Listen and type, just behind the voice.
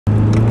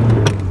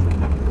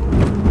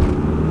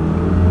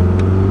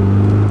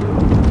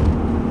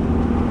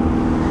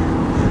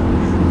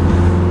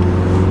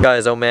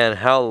guys, oh man,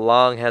 how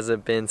long has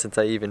it been since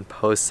I even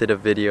posted a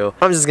video?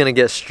 I'm just gonna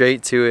get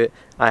straight to it.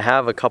 I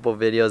have a couple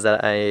videos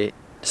that I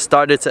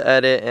started to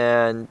edit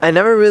and I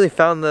never really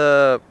found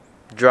the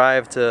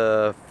drive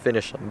to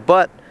finish them,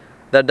 but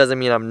that doesn't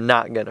mean I'm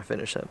not gonna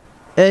finish them.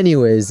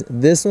 Anyways,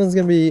 this one's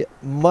gonna be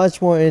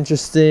much more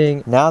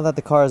interesting now that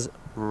the car is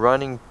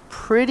running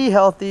pretty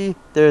healthy.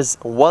 There's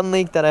one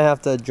leak that I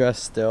have to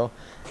address still,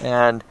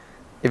 and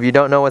if you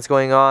don't know what's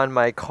going on,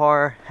 my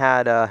car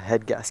had a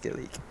head gasket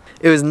leak.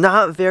 It was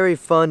not very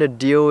fun to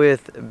deal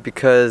with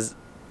because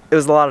it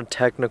was a lot of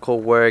technical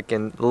work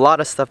and a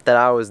lot of stuff that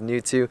I was new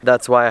to.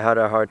 That's why I had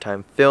a hard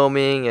time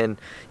filming and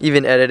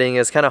even editing.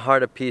 It's kind of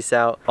hard to piece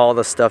out all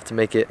the stuff to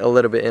make it a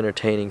little bit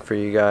entertaining for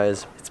you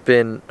guys. It's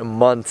been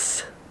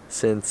months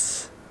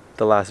since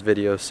the last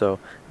video, so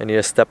I need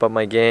to step up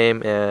my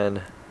game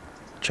and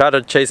try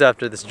to chase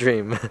after this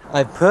dream.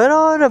 I put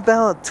on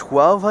about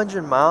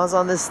 1,200 miles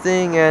on this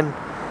thing and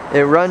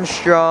it runs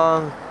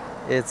strong.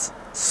 It's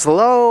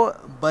slow,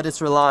 but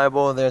it's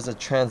reliable. There's a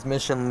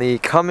transmission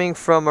leak coming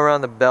from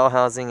around the bell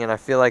housing and I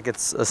feel like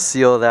it's a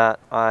seal that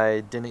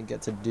I didn't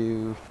get to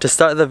do. To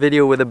start the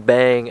video with a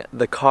bang,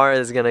 the car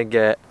is gonna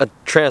get a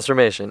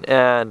transformation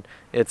and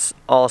it's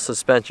all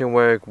suspension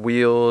work,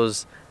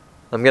 wheels.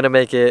 I'm gonna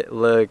make it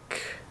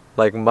look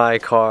like my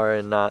car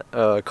and not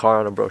a car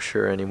on a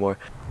brochure anymore.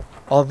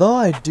 Although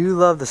I do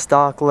love the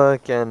stock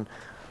look and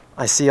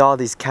I see all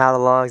these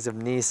catalogs of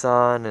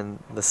Nissan and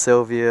the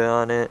Silvia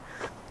on it,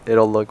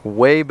 it'll look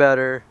way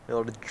better,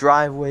 it'll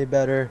drive way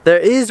better. There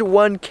is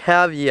one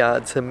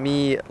caveat to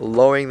me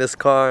lowering this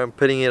car and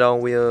putting it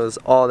on wheels,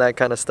 all that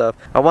kind of stuff.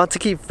 I want to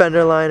keep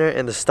fender liner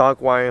and the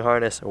stock wiring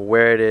harness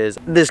where it is.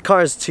 This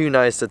car is too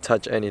nice to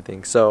touch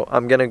anything, so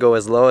I'm gonna go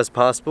as low as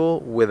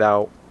possible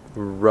without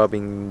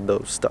rubbing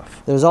those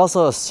stuff. There's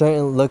also a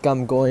certain look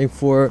I'm going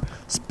for,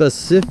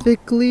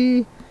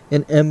 specifically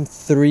an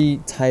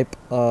M3 type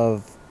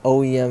of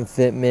OEM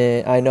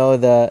fitment. I know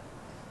that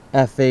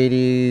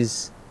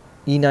F80s,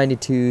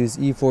 E92s,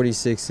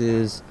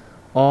 E46s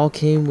all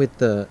came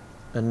with a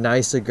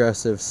nice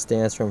aggressive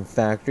stance from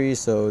factory,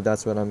 so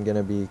that's what I'm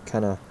gonna be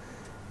kind of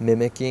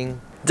mimicking.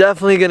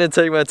 Definitely gonna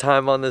take my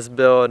time on this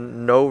build,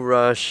 no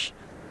rush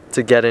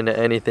to get into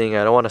anything.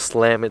 I don't want to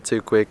slam it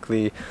too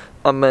quickly.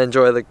 I'm gonna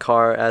enjoy the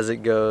car as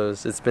it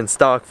goes. It's been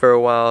stock for a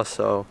while,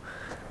 so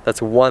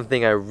that's one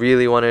thing I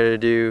really wanted to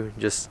do,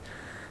 just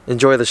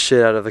enjoy the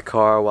shit out of the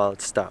car while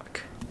it's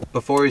stock.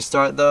 Before we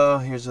start though,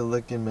 here's a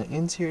look in my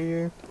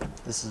interior.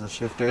 This is a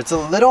shifter. It's a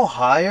little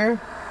higher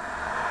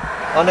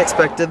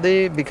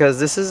unexpectedly because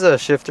this is a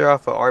shifter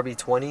off of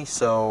RB20,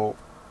 so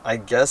I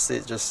guess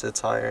it just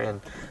sits higher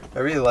and I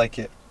really like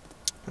it.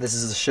 This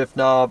is a shift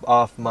knob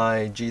off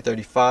my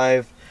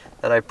G35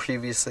 that I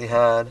previously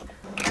had.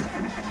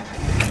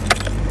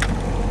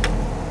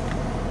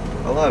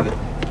 I love it.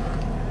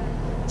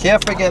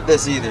 Can't forget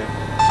this either.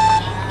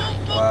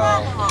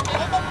 Wow.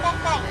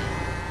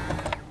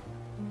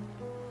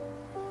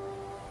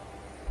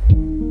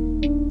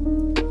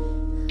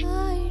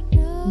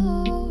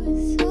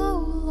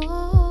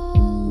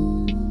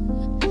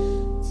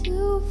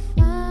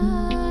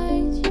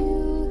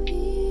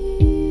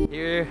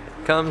 Here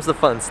comes the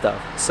fun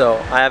stuff. So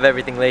I have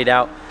everything laid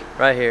out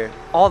right here.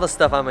 All the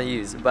stuff I'm gonna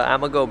use, but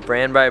I'm gonna go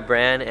brand by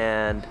brand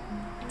and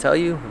tell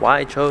you why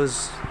I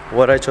chose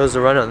what I chose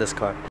to run on this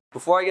car.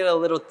 Before I get a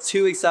little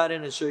too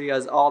excited and show you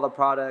guys all the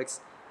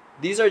products,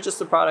 these are just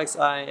the products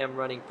I am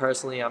running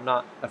personally. I'm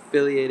not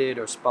affiliated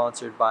or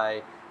sponsored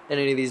by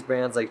any of these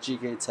brands like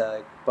GK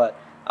Tech, but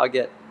I'll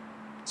get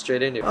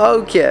straight into it.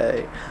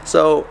 Okay,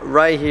 so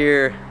right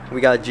here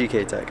we got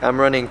GK Tech. I'm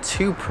running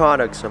two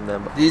products from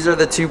them. These are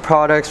the two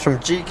products from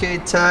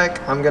GK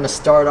Tech. I'm gonna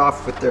start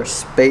off with their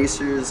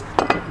spacers.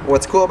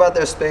 What's cool about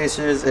their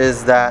spacers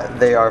is that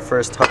they are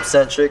first hub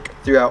centric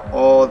throughout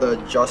all the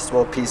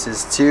adjustable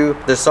pieces too.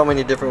 There's so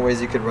many different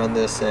ways you could run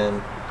this,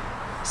 and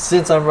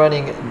since I'm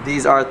running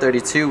these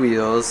R32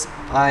 wheels,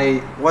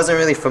 I wasn't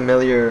really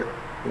familiar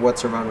what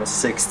to run with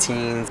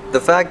 16s. The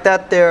fact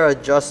that they're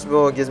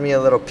adjustable gives me a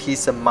little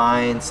peace of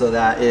mind, so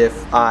that if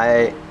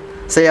I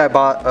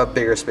bought a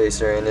bigger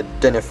spacer and it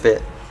didn't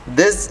fit,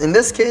 in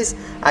this case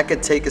I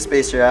could take a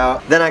spacer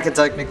out, then I could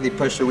technically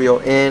push the wheel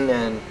in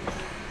and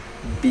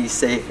be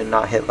safe and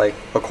not hit like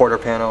a quarter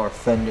panel or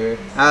fender.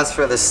 As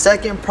for the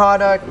second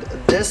product,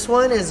 this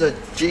one is a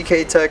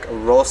GK Tech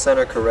roll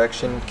center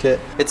correction kit.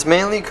 It's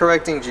mainly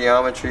correcting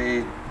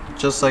geometry,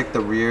 just like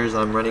the rears.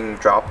 I'm running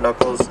drop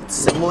knuckles. It's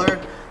similar,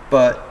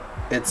 but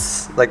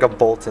it's like a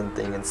bolt-in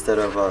thing instead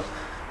of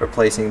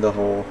replacing the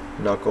whole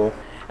knuckle.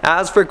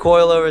 As for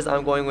coilovers,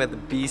 I'm going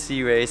with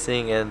BC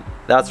Racing, and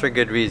that's for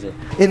good reason.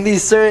 In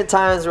these certain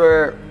times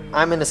where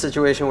I'm in a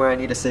situation where I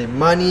need to save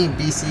money,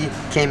 BC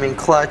came in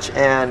clutch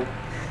and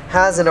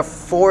has an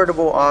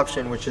affordable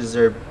option, which is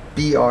their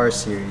BR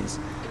series.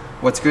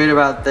 What's great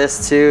about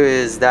this too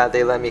is that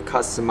they let me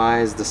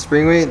customize the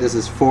spring rate. This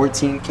is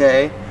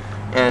 14K,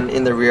 and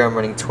in the rear I'm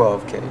running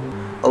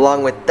 12K.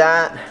 Along with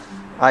that,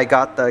 I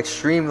got the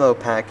extreme low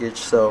package,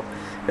 so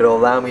it'll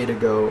allow me to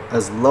go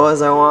as low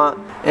as I want,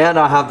 and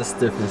I'll have the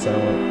stiffness I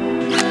want.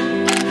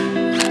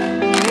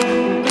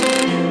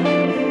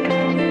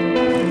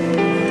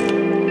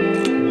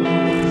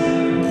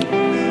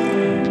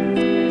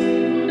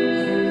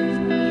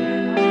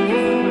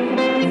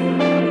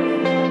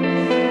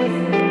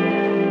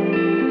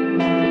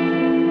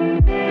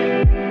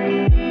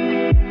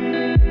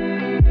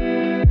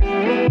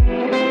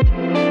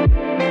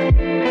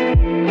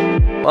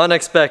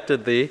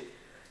 unexpectedly.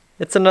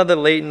 It's another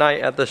late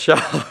night at the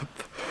shop.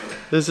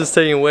 This is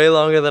taking way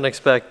longer than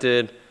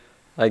expected.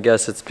 I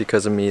guess it's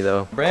because of me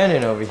though.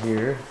 Brandon over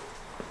here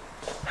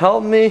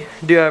helped me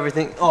do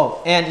everything.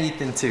 Oh, and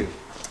Ethan too.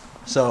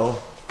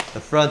 So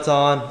the front's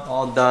on,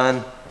 all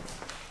done.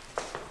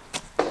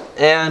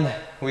 And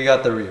we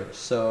got the rear.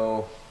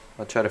 So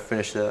I'll try to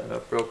finish that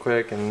up real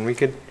quick and we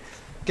could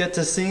get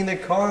to seeing the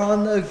car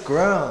on the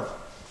ground.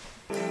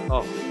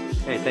 Oh,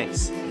 hey,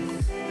 thanks.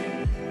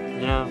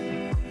 You know,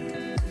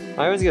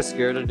 I always get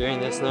scared of doing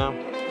this now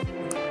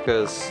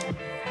because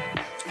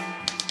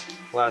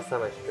last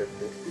time I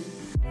stripped it.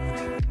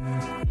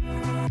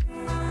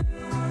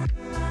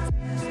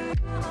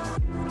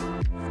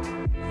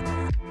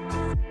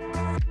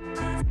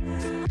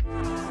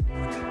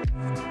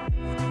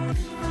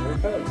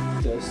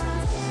 Just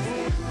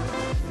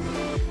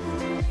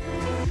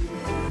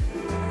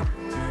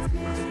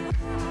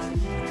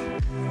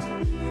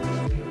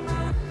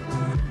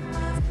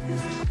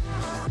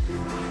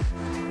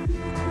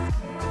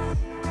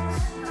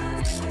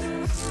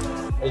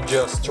I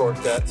just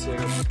torqued that too.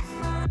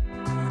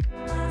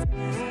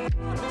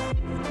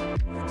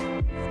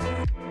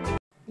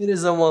 It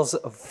is almost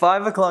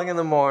 5 o'clock in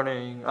the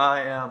morning.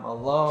 I am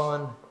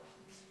alone.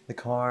 The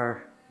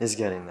car is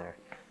getting there.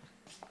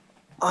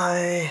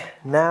 I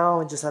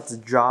now just have to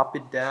drop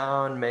it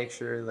down, make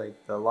sure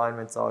like the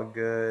alignment's all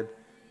good.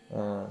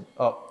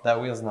 Oh,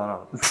 that wheel's not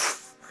on.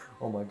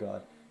 Oh my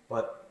god.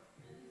 But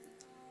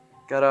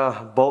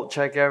gotta bolt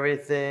check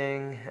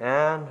everything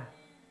and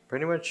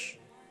pretty much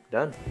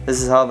done.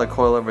 This is how the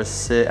coilovers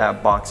sit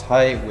at box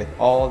height with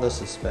all the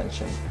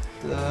suspension.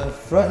 The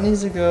front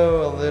needs to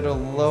go a little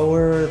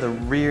lower, the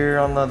rear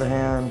on the other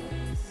hand,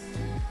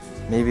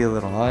 maybe a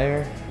little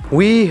higher.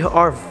 We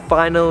are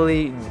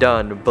finally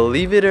done.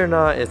 Believe it or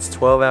not, it's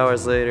 12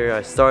 hours later.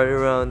 I started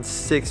around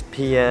 6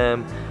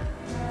 p.m.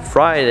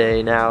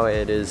 Friday, now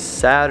it is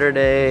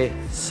Saturday,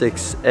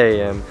 6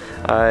 a.m.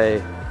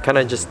 I kind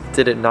of just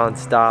did it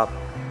non-stop.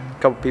 A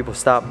couple people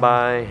stopped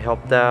by,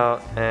 helped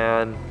out,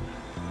 and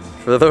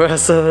for the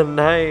rest of the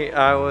night,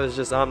 I was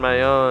just on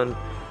my own.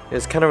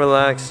 It's kind of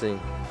relaxing.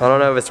 I don't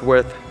know if it's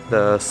worth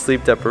the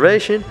sleep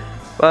deprivation,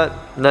 but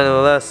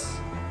nonetheless,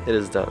 it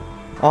is done.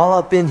 All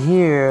up in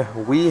here,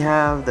 we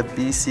have the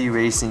BC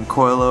Racing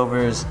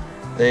coilovers.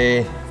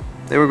 They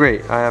were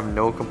great. I have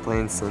no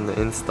complaints in the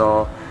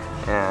install,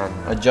 and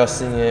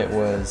adjusting it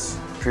was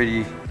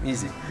pretty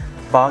easy.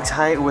 Box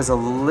height was a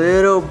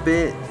little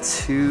bit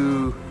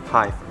too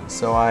high for me,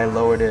 so I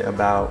lowered it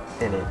about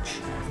an inch.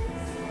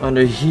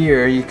 Under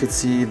here, you could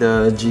see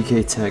the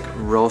GK Tech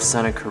roll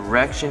center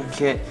correction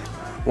kit.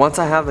 Once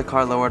I have the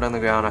car lowered on the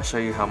ground, I'll show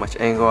you how much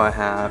angle I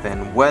have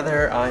and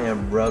whether I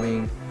am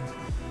rubbing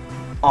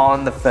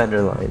on the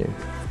fender lining.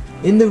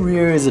 In the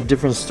rear is a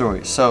different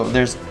story. So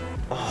there's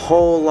a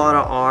whole lot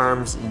of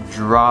arms,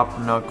 drop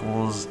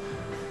knuckles,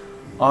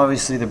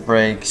 obviously the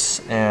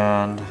brakes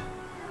and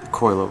the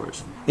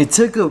coilovers. It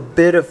took a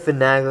bit of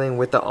finagling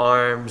with the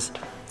arms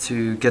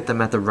to get them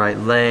at the right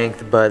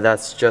length, but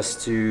that's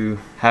just to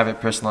have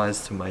it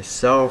personalized to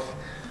myself.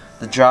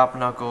 The drop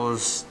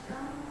knuckles,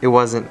 it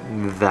wasn't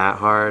that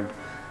hard,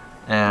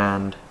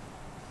 and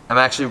I'm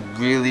actually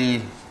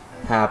really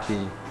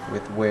happy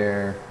with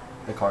where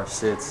the car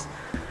sits.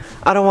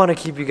 I don't want to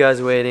keep you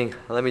guys waiting.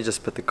 Let me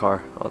just put the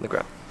car on the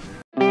ground.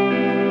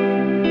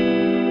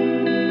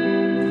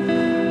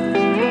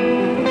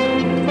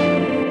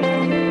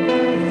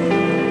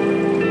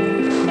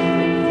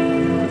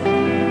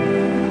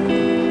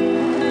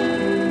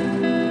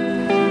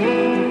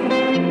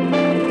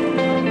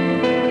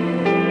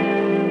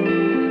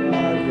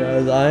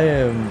 Guys, I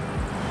am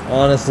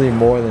honestly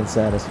more than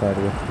satisfied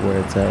with where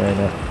it's at right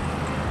now.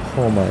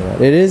 Oh my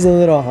god. It is a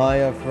little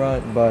high up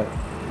front, but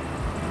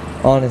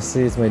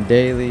honestly, it's my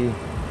daily.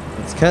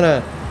 It's kind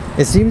of,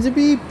 it seems to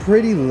be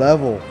pretty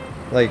level.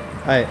 Like,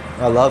 I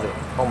love it.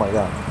 Oh my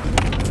god.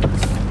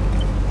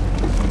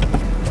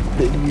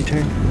 Big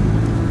U-turn.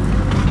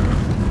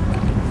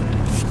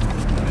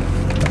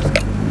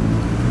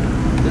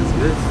 That's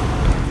good.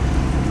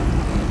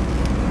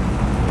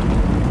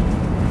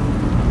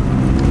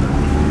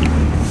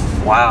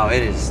 Wow,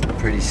 it is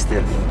pretty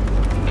stiff.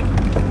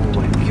 Oh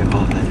my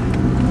god.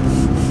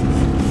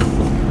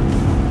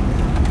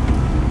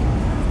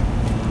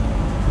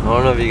 I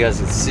don't know if you guys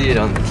can see it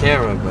on the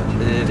camera, but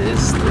it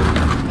is stiff.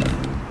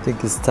 I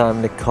think it's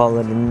time to call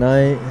it a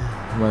night.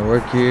 My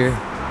work here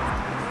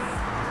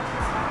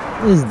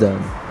is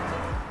done.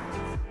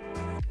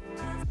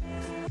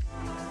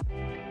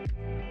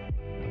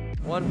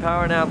 One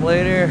power nap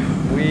later,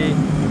 we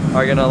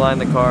are gonna align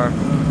the car.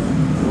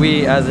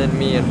 We, as in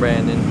me and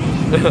Brandon.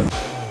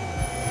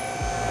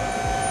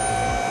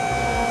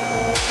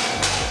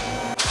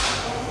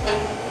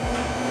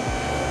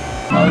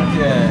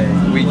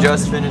 Okay, we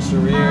just finished the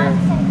rear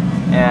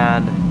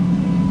and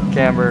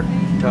camber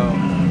toe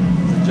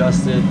is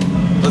adjusted.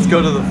 Let's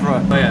go to the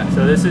front. Oh yeah,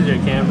 so this is your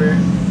camber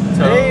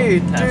toe. Hey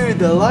test. dude,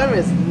 the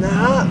alignment's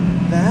not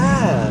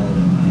bad.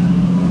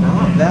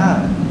 Not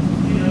bad.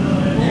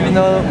 Even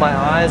though my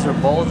eyes were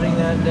bulging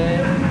that day,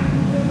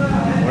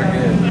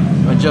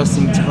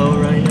 adjusting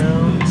toe right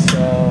now,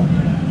 so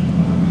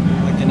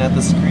looking at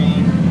the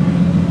screen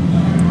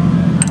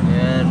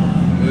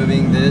and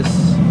moving this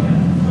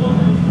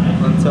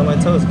until my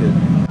toe's good.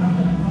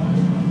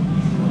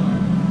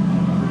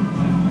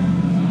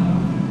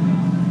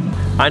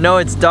 I know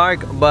it's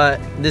dark,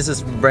 but this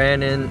is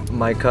Brandon,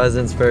 my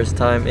cousin's first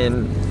time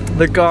in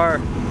the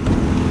car.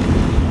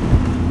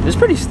 It's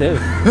pretty stiff.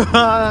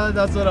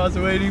 That's what I was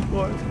waiting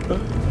for.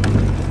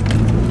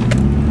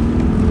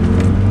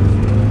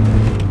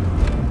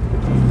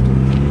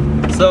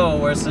 So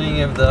we're seeing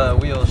if the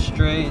wheel's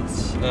straight,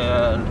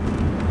 and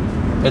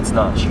it's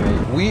not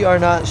straight. We are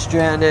not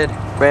stranded.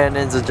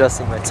 Brandon's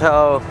adjusting my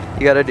toe.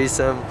 You gotta do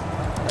some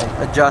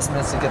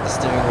adjustments to get the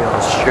steering wheel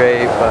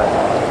straight, but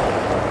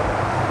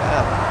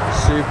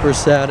yeah, super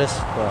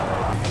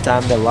satisfied.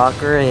 Time to lock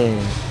her in.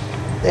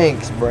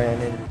 Thanks,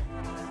 Brandon.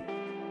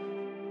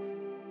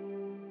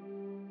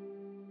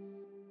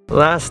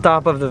 Last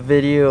stop of the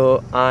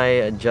video,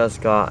 I just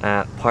got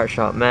at Part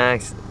Shop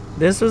Max.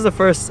 This was the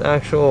first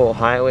actual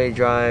highway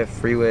drive,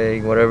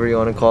 freeway, whatever you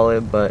want to call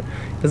it, but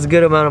it's a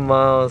good amount of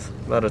miles,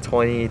 about a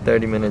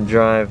 20-30 minute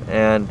drive,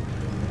 and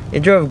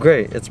it drove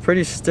great. It's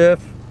pretty stiff,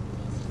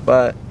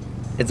 but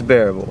it's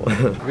bearable.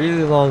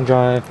 Really long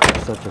drive for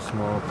such a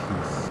small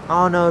piece.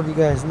 I don't know if you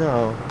guys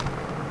know,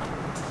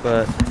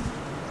 but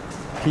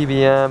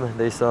PBM,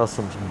 they sell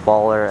some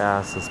baller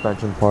ass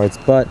suspension parts,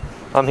 but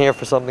I'm here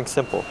for something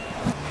simple.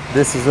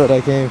 This is what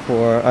I came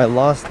for. I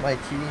lost my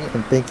key,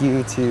 and thank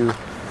you to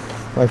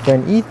my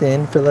friend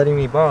Ethan for letting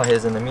me borrow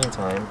his in the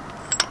meantime.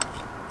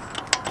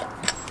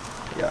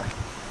 Yeah,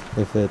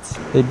 it fits.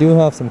 They do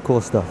have some cool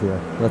stuff here.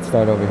 Let's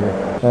start over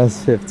here.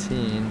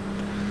 S15.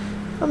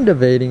 I'm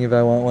debating if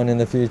I want one in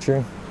the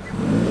future.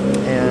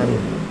 And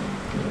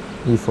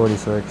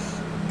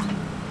E46.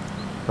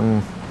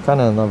 I'm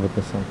kind of in love with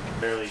this one.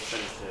 Barely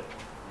finished it.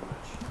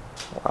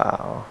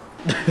 Wow.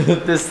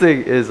 This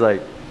thing is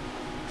like,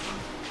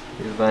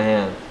 here's my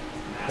hand.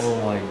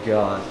 Oh my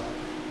god.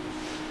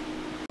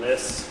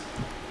 This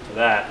to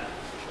that.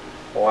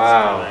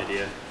 Wow. That's an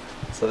idea.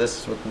 So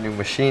this is what the new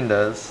machine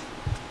does.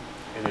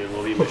 And then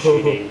we'll be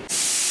machining.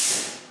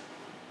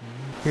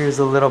 Here's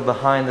a little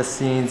behind the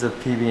scenes of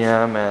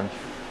PBM, and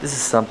this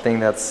is something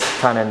that's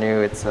kind of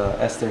new. It's a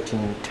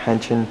S13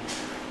 tension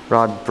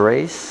rod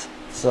brace.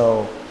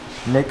 So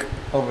Nick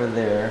over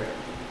there,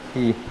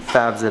 he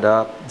fabs it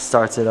up,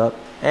 starts it up,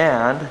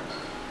 and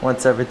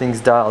once everything's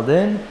dialed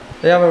in,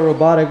 they have a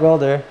robotic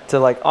welder to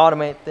like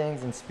automate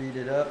things and speed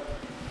it up,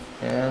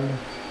 and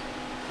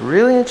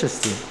really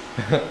interesting.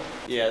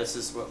 Yeah, this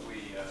is what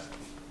we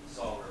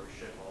saw where we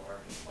ship all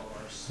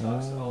our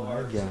stocks, all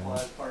our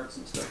supplies, parts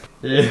and stuff.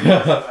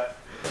 Yeah.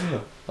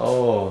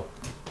 Oh,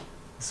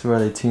 this is where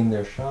they tune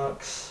their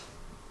shocks.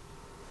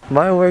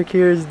 My work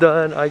here is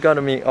done. I got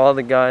to meet all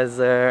the guys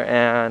there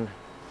and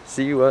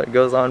see what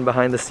goes on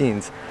behind the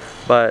scenes.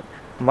 But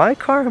my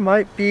car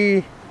might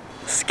be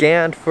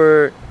scanned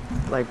for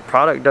like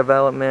product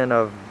development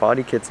of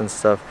body kits and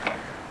stuff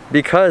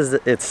because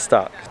it's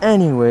stock.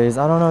 Anyways,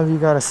 I don't know if you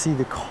got to see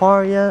the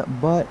car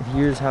yet, but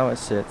here's how it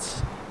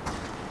sits.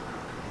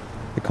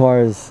 The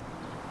car is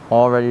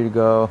all ready to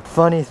go.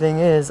 Funny thing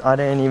is, I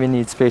didn't even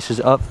need spacers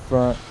up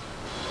front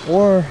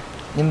or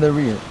in the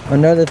rear.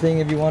 Another thing,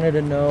 if you wanted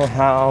to know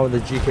how the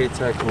GK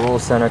Tech roll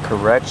center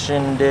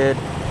correction did,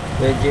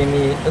 it gave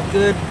me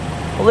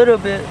a little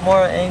bit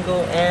more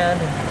angle, and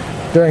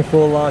during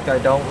full lock I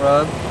don't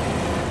rub.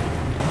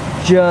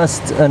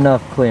 Just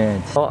enough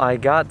clearance. Well, I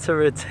got to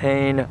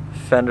retain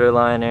fender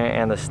liner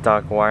and the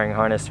stock wiring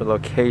harness for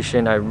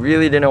location. I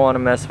really didn't want to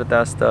mess with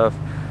that stuff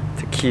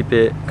to keep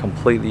it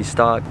completely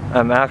stock.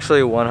 I'm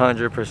actually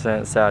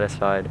 100%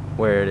 satisfied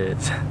where it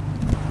is.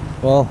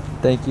 Well,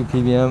 thank you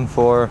PBM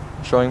for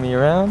showing me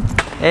around,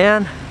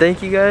 and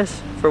thank you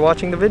guys for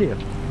watching the video.